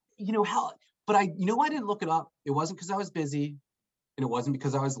how, but I didn't look it up. It wasn't because I was busy, and it wasn't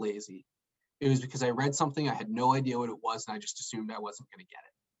because I was lazy. It was because I read something, I had no idea what it was, and I just assumed I wasn't going to get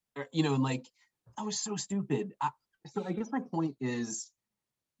it. I was so stupid. So I guess my point is,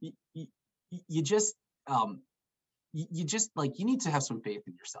 you just you need to have some faith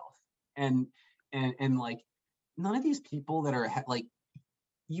in yourself, and none of these people that are like,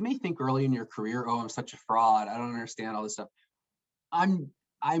 you may think early in your career, oh, I'm such a fraud, I don't understand all this stuff. I'm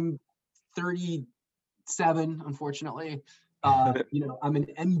 37, unfortunately. I'm an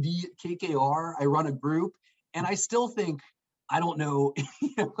MD at KKR. I run a group, and I still think I don't know.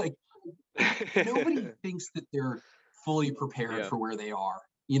 Like, nobody thinks that they're fully prepared for where they are.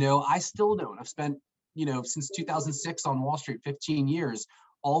 I still don't. I've spent, since 2006 on Wall Street, 15 years,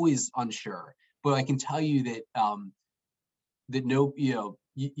 always unsure. But I can tell you that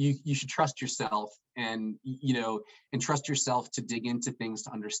you should trust yourself, and trust yourself to dig into things,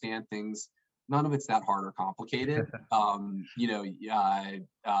 to understand things. None of it's that hard or complicated. And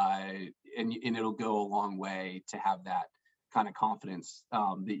it'll go a long way to have that kind of confidence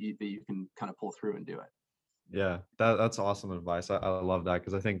that you can kind of pull through and do it. Yeah, that's awesome advice. I love that,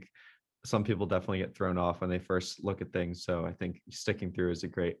 because I think some people definitely get thrown off when they first look at things. So I think sticking through is a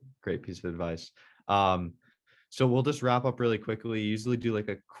great piece of advice. So we'll just wrap up really quickly. Usually do like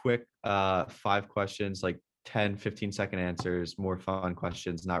a quick 5 questions, like 10-15 second answers, more fun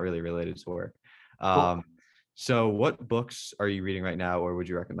questions, not really related to work. Cool. So what books are you reading right now, or would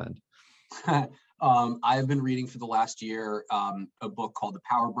you recommend? I've been reading for the last year a book called The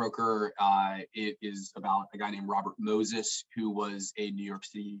Power Broker. It is about a guy named Robert Moses, who was a New York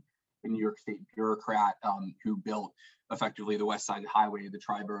State bureaucrat who built effectively the West Side Highway, the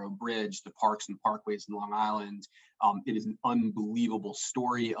Triborough Bridge, the parks and parkways in Long Island. It is an unbelievable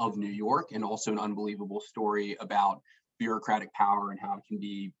story of New York, and also an unbelievable story about bureaucratic power and how it can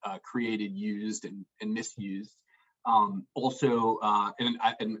be created, used, and misused. And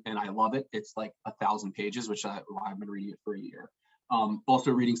I love it. It's like 1,000 pages, which I've been reading it for a year.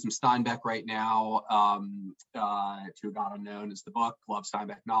 Also reading some Steinbeck right now. To a God Unknown is the book. Love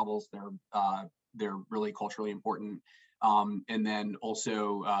Steinbeck novels. They're really culturally important. And then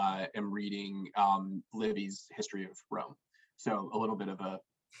also am reading Livy's History of Rome. So a little bit of a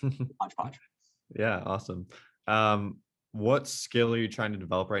hodgepodge. Yeah, awesome. What skill are you trying to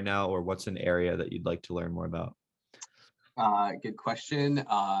develop right now, or what's an area that you'd like to learn more about? Good question.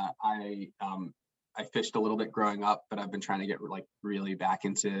 I fished a little bit growing up, but I've been trying to get really back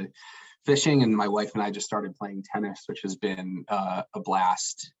into fishing. And my wife and I just started playing tennis, which has been a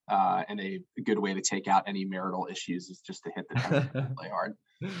blast, and a good way to take out any marital issues is just to hit the tennis and play hard.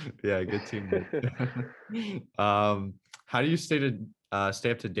 Yeah, good team. How do you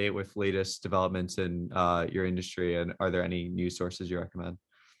stay up to date with latest developments in your industry, and are there any news sources you recommend?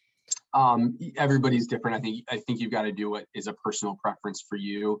 Everybody's different. I think you've got to do what is a personal preference for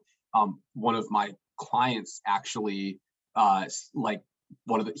you. One of my clients actually,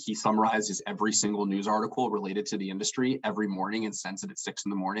 he summarizes every single news article related to the industry every morning and sends it at 6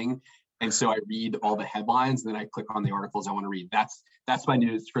 a.m. And so I read all the headlines, and then I click on the articles I want to read. That's my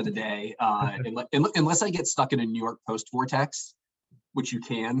news for the day. Unless I get stuck in a New York Post vortex, which you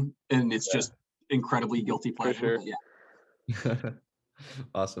can, and it's just incredibly guilty pleasure. For sure. Yeah.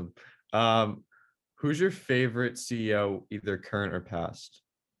 Awesome. Who's your favorite CEO, either current or past?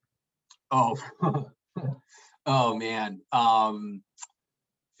 Oh, oh man.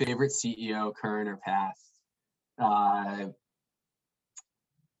 Favorite CEO, current or past? I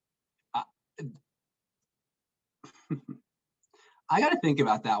got to think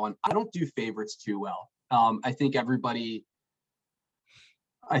about that one. I don't do favorites too well. I think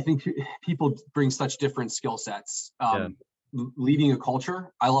people bring such different skill sets. Leading a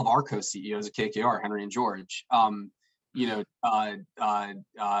culture, I love our co-CEOs at KKR, Henry and George.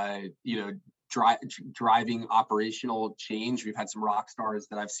 Driving operational change. We've had some rock stars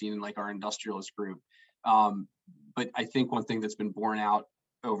that I've seen in like our industrialist group. But I think one thing that's been borne out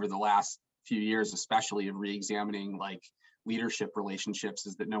over the last few years, especially of re-examining like leadership relationships,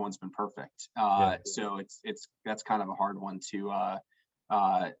 is that no one's been perfect. So that's kind of a hard one to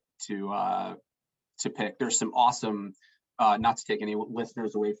pick. There's some awesome, not to take any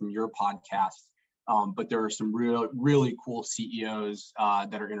listeners away from your podcast, but there are some really cool CEOs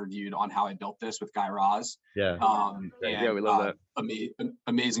that are interviewed on How I Built This with Guy Raz. We love that.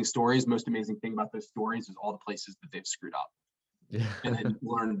 Amazing stories. Most amazing thing about those stories is all the places that they've screwed up. Yeah. And then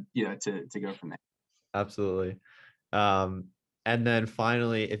learn, to go from there. Absolutely. And then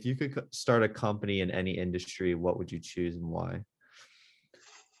finally, if you could start a company in any industry, what would you choose and why?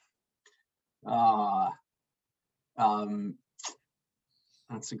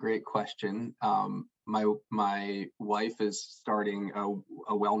 That's a great question. My wife is starting a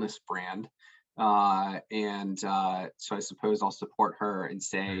wellness brand, and so I suppose I'll support her and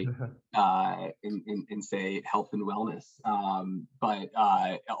say say health and wellness. But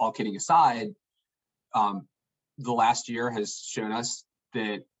all kidding aside, the last year has shown us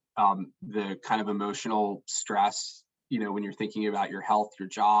that the kind of emotional stress, when you're thinking about your health, your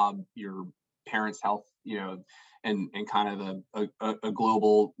job, your parents' health, and kind of a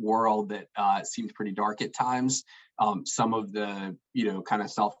global world that seems pretty dark at times. Some of the, kind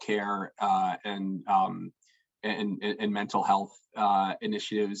of self-care and mental health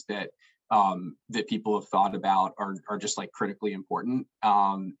initiatives that people have thought about are just like critically important.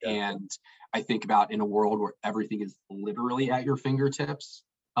 And I think about in a world where everything is literally at your fingertips,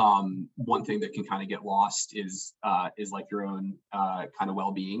 one thing that can kind of get lost is like your own kind of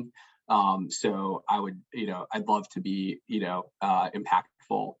well-being. So I would, I'd love to be,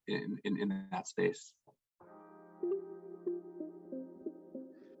 impactful in that space.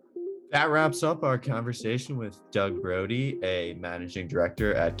 That wraps up our conversation with Doug Brody, a managing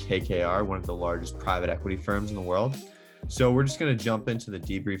director at KKR, one of the largest private equity firms in the world. So we're just going to jump into the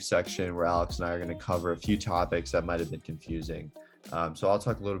debrief section where Alex and I are going to cover a few topics that might have been confusing. So I'll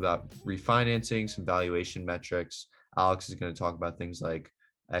talk a little about refinancing, some valuation metrics. Alex is going to talk about things like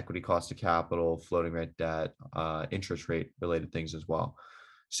equity cost of capital, floating rate debt, interest rate related things as well.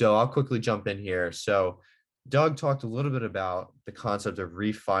 So I'll quickly jump in here. So Doug talked a little bit about the concept of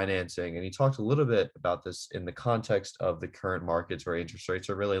refinancing, and he talked a little bit about this in the context of the current markets where interest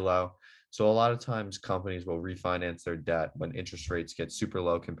rates are really low. So a lot of times companies will refinance their debt when interest rates get super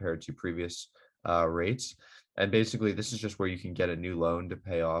low compared to previous rates. And basically, this is just where you can get a new loan to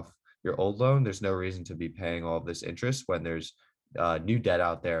pay off your old loan. There's no reason to be paying all of this interest when there's new debt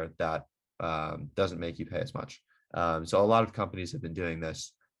out there that doesn't make you pay as much. So a lot of companies have been doing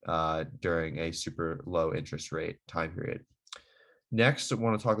this during a super low interest rate time period. Next, I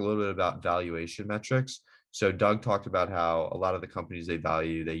want to talk a little bit about valuation metrics. So Doug talked about how a lot of the companies they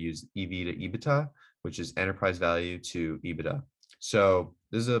use EV to EBITDA, which is enterprise value to EBITDA. So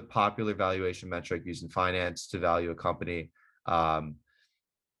this is a popular valuation metric used in finance to value a company.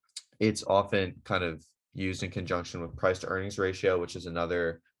 It's often kind of used in conjunction with price to earnings ratio, which is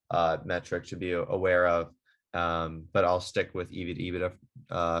another metric to be aware of. But I'll stick with EV to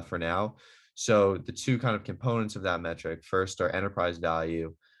EBITDA for now. So the two kind of components of that metric, first are enterprise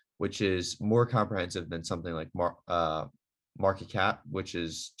value, which is more comprehensive than something like market cap, which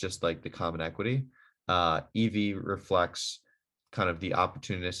is just like the common equity. EV reflects kind of the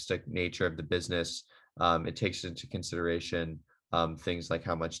opportunistic nature of the business. It takes into consideration things like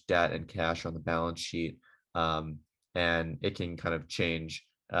how much debt and cash on the balance sheet, and it can kind of change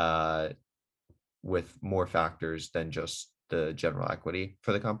with more factors than just the general equity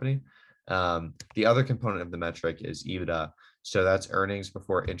for the company. The other component of the metric is EBITDA. So that's earnings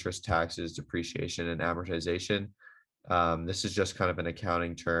before interest, taxes, depreciation, and amortization. This is just kind of an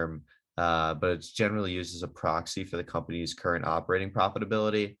accounting term, but it's generally used as a proxy for the company's current operating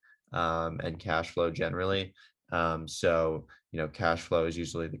profitability and cash flow generally. So, cash flow is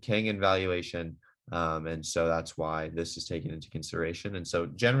usually the king in valuation. And so that's why this is taken into consideration. And so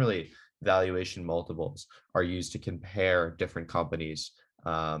generally, valuation multiples are used to compare different companies.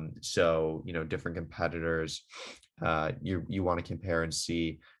 So, different competitors, you want to compare and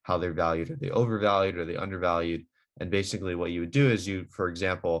see how they're valued. Are they overvalued? Are they undervalued? And basically what you would do is for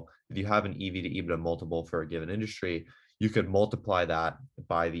example, if you have an EV to EBITDA multiple for a given industry, you could multiply that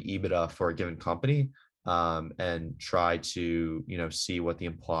by the EBITDA for a given company, and try to, see what the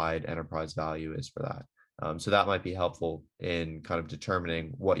implied enterprise value is for that. So that might be helpful in kind of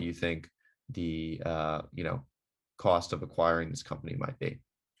determining what you think the, cost of acquiring this company might be.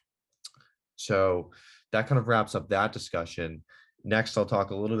 So that kind of wraps up that discussion. Next, I'll talk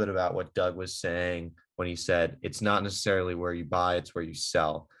a little bit about what Doug was saying when he said, it's not necessarily where you buy, it's where you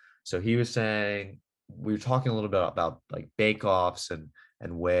sell. So he was saying, we were talking a little bit about like bake-offs and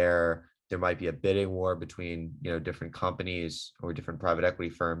where there might be a bidding war between, different companies or different private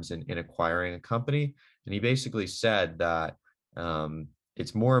equity firms in acquiring a company. And he basically said that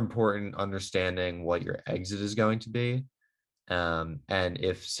it's more important understanding what your exit is going to be. And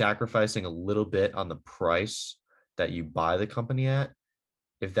if sacrificing a little bit on the price that you buy the company at,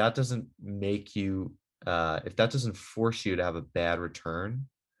 if that doesn't make you, if that doesn't force you to have a bad return,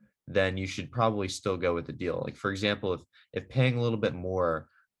 then you should probably still go with the deal. Like, for example, if paying a little bit more,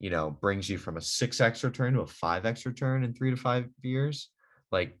 brings you from a 6x return to a 5x return in 3 to 5 years,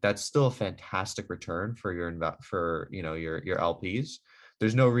 like that's still a fantastic return for your your LPs.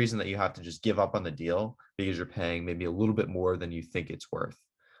 There's no reason that you have to just give up on the deal because you're paying maybe a little bit more than you think it's worth.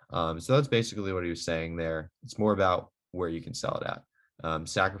 So that's basically what he was saying there. It's more about where you can sell it at.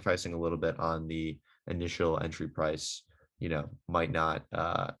 Sacrificing a little bit on the initial entry price, might not,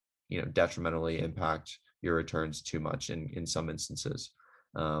 detrimentally impact your returns too much in some instances.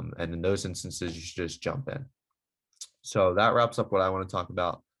 And in those instances, you should just jump in. So that wraps up what I want to talk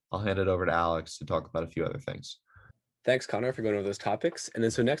about I'll hand it over to Alex to talk about a few other things. Thanks, Connor, for going over those topics. And then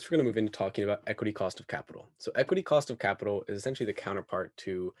so next we're going to move into talking about equity cost of capital. So equity cost of capital is essentially the counterpart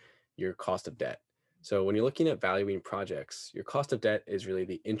to your cost of debt. So when you're looking at valuing projects, your cost of debt is really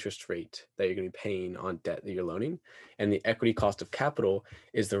the interest rate that you're going to be paying on debt that you're loaning. And the equity cost of capital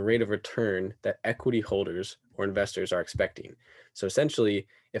is the rate of return that equity holders or investors are expecting. So essentially,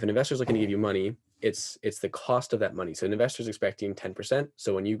 if an investor is looking to give you money, it's the cost of that money. So an investor is expecting 10%.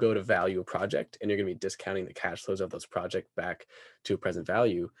 So when you go to value a project and you're going to be discounting the cash flows of those projects back to present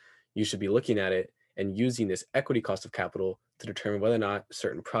value, you should be looking at it and using this equity cost of capital to determine whether or not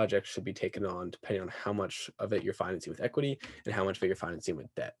certain projects should be taken on, depending on how much of it you're financing with equity and how much of it you're financing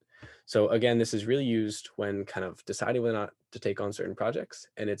with debt. So again, this is really used when kind of deciding whether or not to take on certain projects,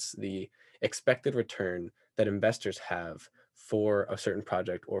 and it's the expected return that investors have for a certain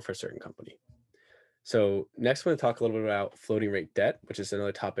project or for a certain company. So next, I'm going to talk a little bit about floating rate debt, which is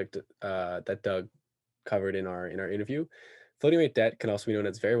another topic that Doug covered in our interview. Floating rate debt can also be known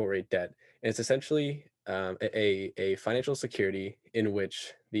as variable rate debt, and it's essentially a financial security in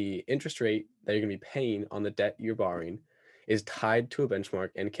which the interest rate that you're going to be paying on the debt you're borrowing is tied to a benchmark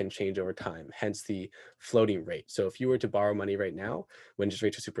and can change over time, hence the floating rate. So if you were to borrow money right now when interest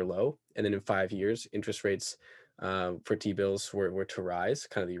rates are super low, and then in 5 years, interest rates for T-bills were to rise,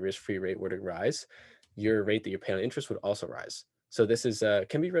 kind of the risk-free rate were to rise, your rate that you're paying on interest would also rise. So this is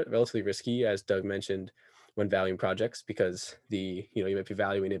can be relatively risky, as Doug mentioned, when valuing projects, because you might be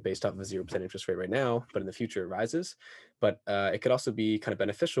valuing it based off of a 0% interest rate right now, but in the future it rises. But it could also be kind of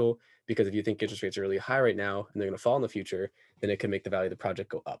beneficial, because if you think interest rates are really high right now and they're going to fall in the future, then it can make the value of the project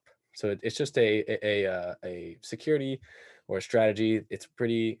go up. So it's just a security or a strategy. It's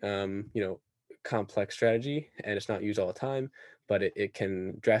pretty complex strategy, and it's not used all the time, but it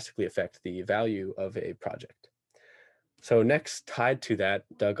can drastically affect the value of a project. So next, tied to that,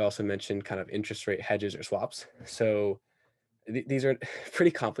 Doug also mentioned kind of interest rate hedges or swaps. So these are pretty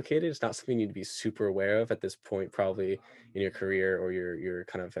complicated. It's not something you need to be super aware of at this point, probably in your career or your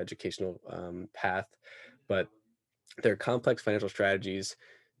kind of educational path, but they're complex financial strategies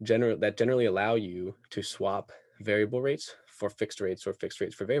that generally allow you to swap variable rates for fixed rates or fixed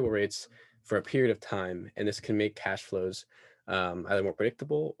rates for variable rates for a period of time. And this can make cash flows either more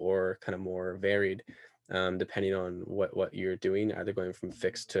predictable or kind of more varied, depending on what you're doing, either going from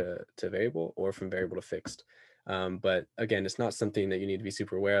fixed to variable or from variable to fixed. But again, it's not something that you need to be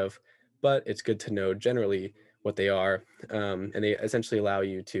super aware of, but it's good to know generally what they are. And they essentially allow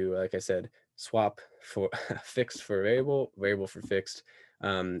you to, like I said, swap for fixed for variable, variable for fixed,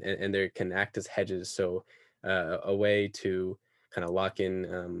 and they can act as hedges. So a way to kind of lock in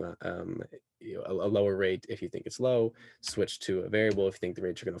a lower rate if you think it's low, switch to a variable if you think the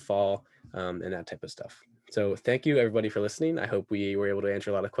rates are going to fall, and that type of stuff. So thank you everybody for listening. I hope we were able to answer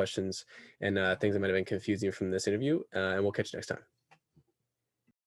a lot of questions and things that might have been confusing from this interview, and we'll catch you next time.